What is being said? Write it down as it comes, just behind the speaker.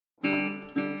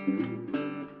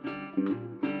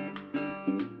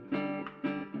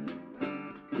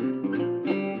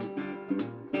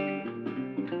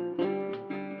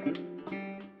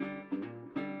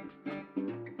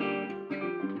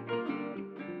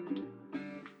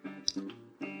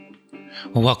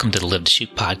Well, welcome to the Live to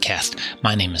Shoot podcast.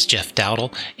 My name is Jeff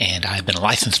Dowdle, and I've been a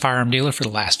licensed firearm dealer for the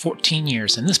last 14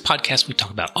 years. In this podcast, we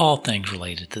talk about all things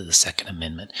related to the Second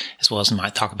Amendment, as well as we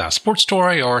might talk about a sports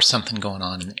story or something going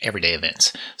on in everyday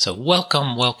events. So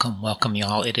welcome,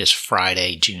 y'all. It is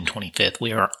Friday, June 25th.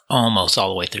 We are almost all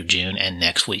the way through June, and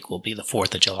next week will be the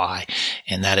 4th of July,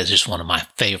 and that is just one of my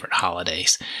favorite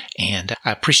holidays. And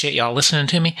I appreciate y'all listening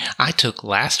to me. I took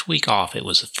last week off. It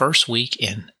was the first week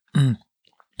in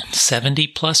 70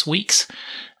 plus weeks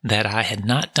that I had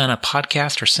not done a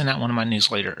podcast or sent out one of my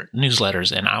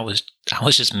newsletters, and I was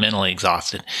just mentally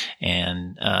exhausted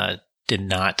and did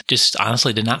not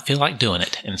feel like doing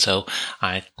it. And so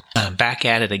I'm back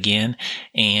at it again,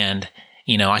 and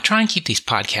I try and keep these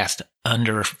podcasts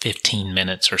under 15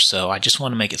 minutes or so. I just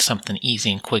want to make it something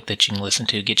easy and quick that you can listen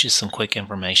to, get you some quick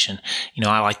information.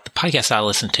 I like the podcasts I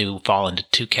listen to fall into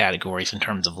two categories in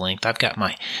terms of length. I've got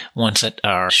my ones that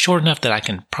are short enough that I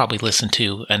can probably listen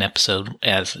to an episode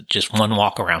as just one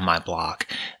walk around my block.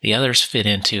 The others fit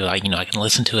into, I can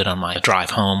listen to it on my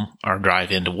drive home or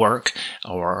drive into work,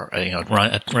 or,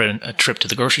 run a trip to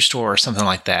the grocery store or something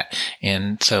like that.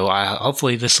 And so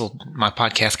hopefully my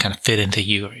podcast kind of fit into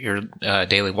your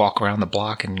daily walk around the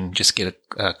block and just get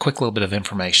a quick little bit of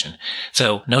information.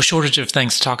 So no shortage of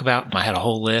things to talk about. I had a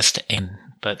whole list,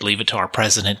 but leave it to our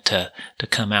president to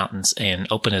come out and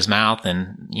open his mouth.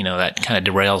 And, that kind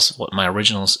of derails what my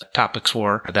original topics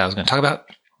were that I was going to talk about.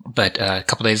 But a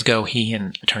couple days ago, he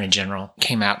and Attorney General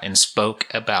came out and spoke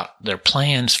about their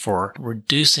plans for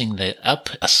reducing the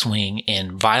upswing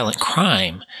in violent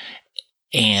crime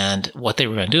and what they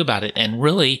were going to do about it. And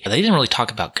really, they didn't really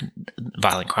talk about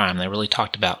violent crime. They really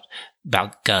talked about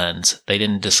guns. They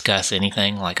didn't discuss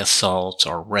anything like assaults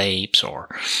or rapes or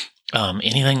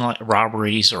anything like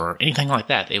robberies or anything like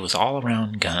that. It was all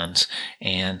around guns.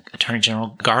 And Attorney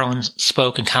General Garland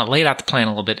spoke and kind of laid out the plan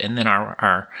a little bit. And then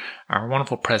our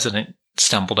wonderful president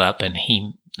stumbled up and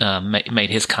he made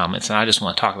his comments. And I just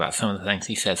want to talk about some of the things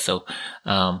he said. So,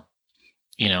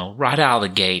 right out of the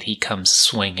gate, he comes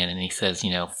swinging and he says,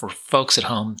 for folks at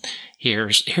home,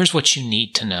 here's what you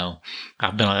need to know.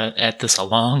 I've been at this a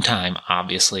long time,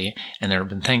 obviously, and there have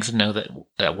been things to know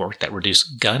that work that reduce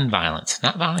gun violence,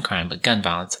 not violent crime, but gun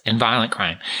violence and violent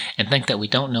crime, and think that we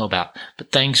don't know about,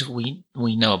 but things we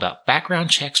know about. Background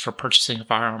checks for purchasing a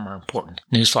firearm are important.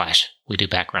 Newsflash, we do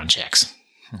background checks.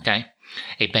 Okay?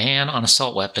 A ban on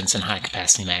assault weapons and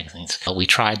high-capacity magazines. We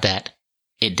tried that.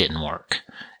 It didn't work.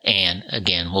 And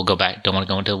again, we'll go back, don't want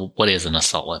to go into what is an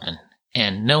assault weapon.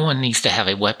 And no one needs to have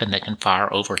a weapon that can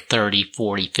fire over 30,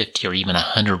 40, 50, or even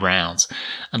 100 rounds,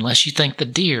 unless you think the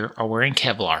deer are wearing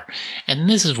Kevlar. And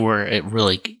this is where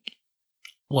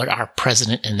what our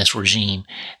president and this regime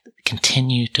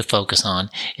continue to focus on,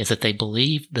 is that they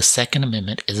believe the Second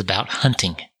Amendment is about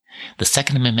hunting. The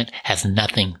Second Amendment has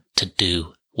nothing to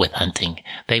do with hunting.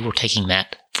 They were taking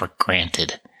that for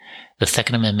granted. The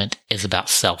Second Amendment is about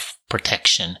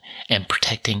self-protection and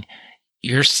protecting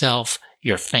yourself,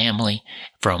 your family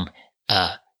from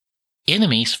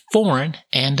enemies, foreign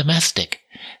and domestic.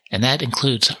 And that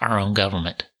includes our own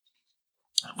government.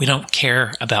 We don't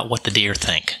care about what the deer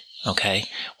think, okay?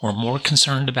 We're more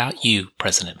concerned about you,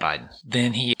 President Biden,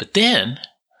 than he. But then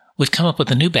we've come up with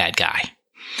a new bad guy,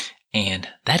 and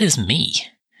that is me,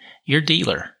 your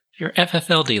dealer, your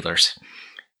FFL dealers.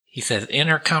 He says, in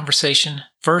our conversation,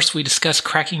 first we discuss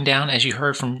cracking down, as you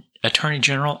heard from Attorney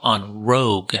General, on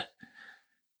rogue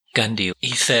gun dealers.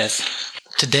 He says,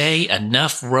 today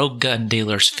enough rogue gun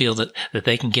dealers feel that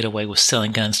they can get away with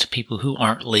selling guns to people who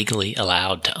aren't legally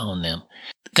allowed to own them.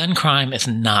 Gun crime is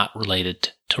not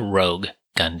related to rogue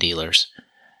gun dealers.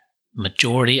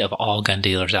 Majority of all gun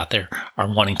dealers out there are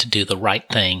wanting to do the right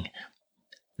thing.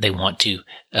 They want to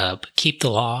keep the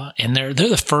law, and they're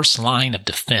the first line of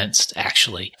defense,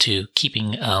 actually, to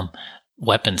keeping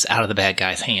weapons out of the bad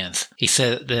guy's hands. He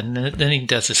said, then he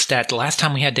does a stat. The last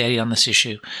time we had data on this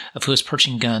issue of who was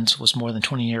purchasing guns was more than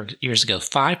 20 years ago.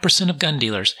 5% of gun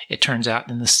dealers, it turns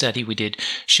out in the study we did,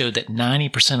 showed that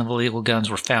 90% of illegal guns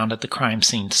were found at the crime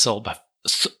scene were sold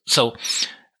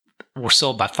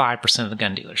by 5% of the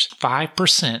gun dealers.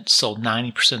 5% sold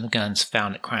 90% of the guns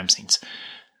found at crime scenes.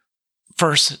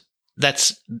 First,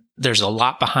 there's a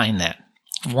lot behind that.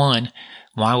 One,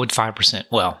 why would 5%?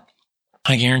 Well,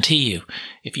 I guarantee you,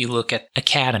 if you look at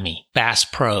Academy, Bass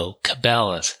Pro,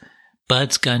 Cabela's,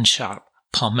 Bud's Gun Shop,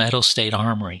 Palmetto State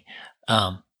Armory,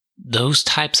 those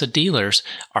types of dealers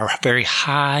are very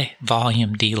high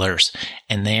volume dealers,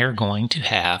 and they are going to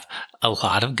have a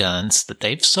lot of guns that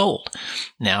they've sold.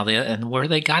 Now, and where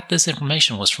they got this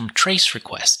information was from Trace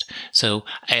Request. So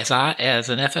as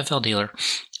an FFL dealer,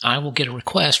 I will get a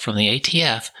request from the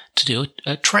ATF to do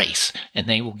a trace, and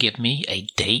they will give me a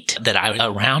date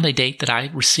around a date that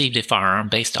I received a firearm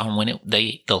based on when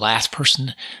the last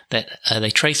person that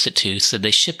they traced it to said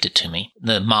they shipped it to me,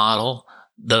 the model,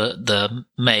 the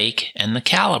make, and the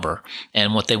caliber.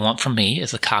 And what they want from me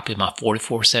is a copy of my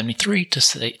 4473 to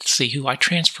see who I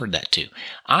transferred that to.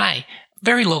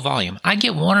 Very low volume. I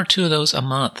get 1 or 2 of those a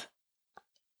month.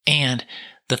 And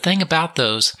the thing about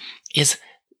those is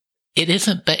it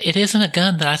isn't a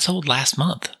gun that I sold last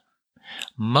month.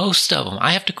 Most of them,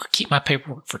 I have to keep my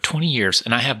paperwork for 20 years,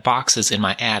 and I have boxes in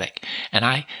my attic. And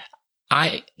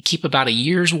I keep about a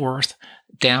year's worth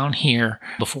down here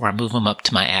before I move them up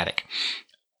to my attic.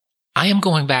 I am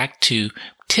going back to,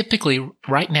 typically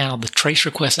right now, the trace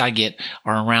requests I get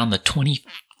are around the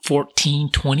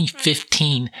 2014,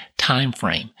 2015 time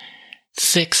frame.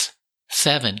 6,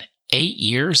 7, 8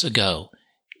 years ago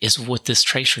is with this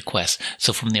trace request.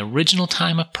 So from the original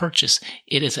time of purchase,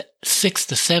 it is 6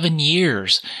 to 7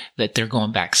 years that they're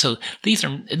going back. So this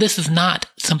is not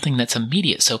something that's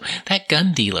immediate. So that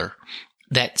gun dealer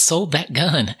that sold that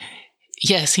gun,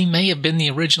 yes, he may have been the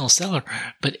original seller,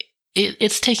 but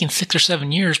it's taken 6 or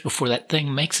 7 years before that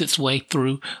thing makes its way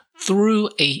through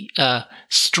a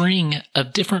string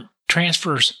of different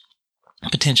transfers,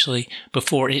 potentially,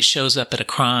 before it shows up at a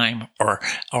crime or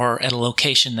at a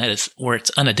location that is where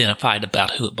it's unidentified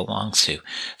about who it belongs to.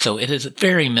 So it is a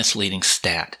very misleading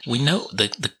stat. We know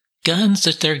the guns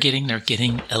that they're getting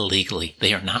illegally.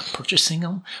 They are not purchasing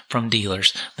them from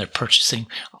dealers. They're purchasing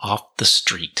off the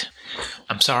street.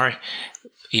 I'm sorry.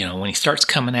 When he starts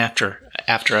coming after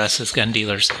us as gun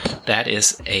dealers, that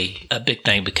is a big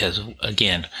thing, because,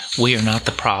 again, we are not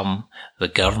the problem. The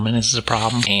government is the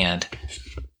problem. And,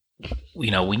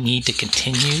 we need to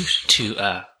continue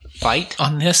to fight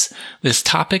on this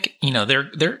topic.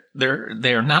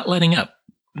 They're not letting up.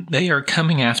 They are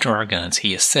coming after our guns.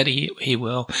 He has said he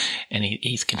will, and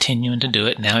he's continuing to do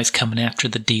it. Now he's coming after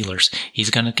the dealers.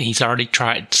 He's already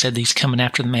said he's coming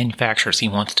after the manufacturers. He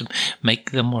wants to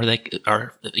make them where they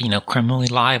are, criminally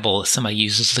liable if somebody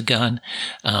uses the gun,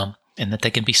 and that they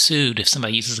can be sued if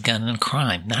somebody uses a gun in a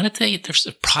crime. Not if there's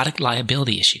a product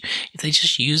liability issue. If they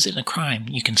just use it in a crime,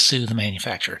 you can sue the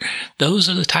manufacturer. Those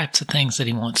are the types of things that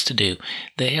he wants to do.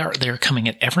 They're coming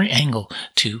at every angle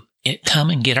to come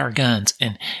and get our guns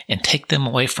and take them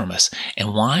away from us.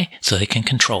 And why? So they can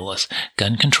control us.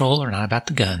 Gun control are not about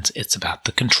the guns. It's about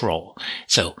the control.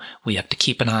 So we have to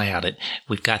keep an eye on it.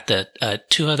 We've got the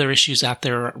 2 other issues out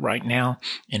there right now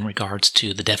in regards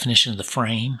to the definition of the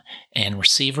frame and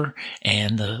receiver,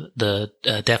 and the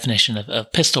definition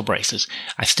of pistol braces.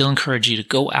 I still encourage you to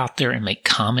go out there and make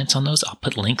comments on those. I'll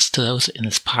put links to those in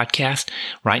this podcast.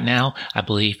 Right now, I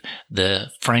believe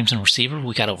the frames and receiver,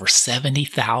 we got over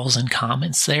 70,000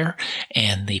 comments there,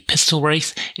 and the pistol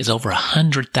brace is over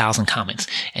 100,000 comments.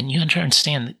 And you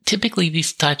understand that typically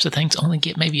these types of things only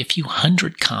get maybe a few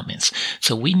hundred comments.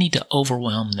 So we need to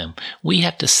overwhelm them. We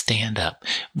have to stand up.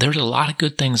 There's a lot of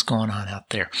good things going on out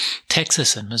there.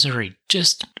 Texas and Missouri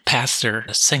just passed their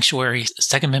Second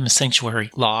Amendment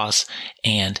sanctuary laws,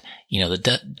 and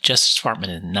the Justice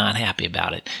Department is not happy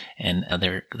about it, and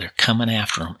they're coming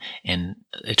after them. And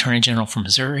the Attorney General from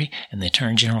Missouri and the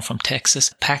Attorney General from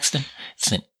Texas, Paxton,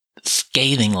 sent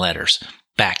scathing letters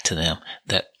back to them.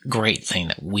 That great thing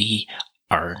that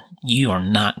you are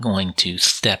not going to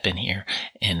step in here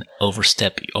and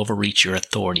overreach your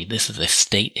authority. This is a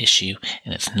state issue,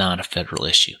 and it's not a federal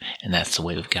issue. And that's the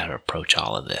way we've got to approach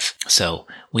all of this. So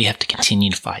we have to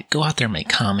continue to fight. Go out there, make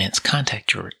comments,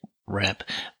 contact your rep.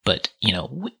 But,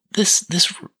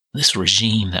 this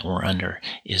regime that we're under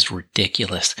is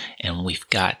ridiculous, and we've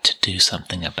got to do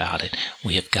something about it.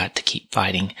 We have got to keep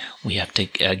fighting. We have to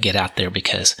get out there,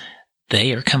 because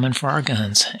they are coming for our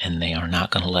guns, and they are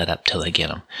not going to let up till they get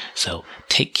them. So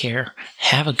take care,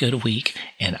 have a good week,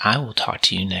 and I will talk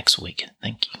to you next week.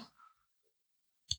 Thank you.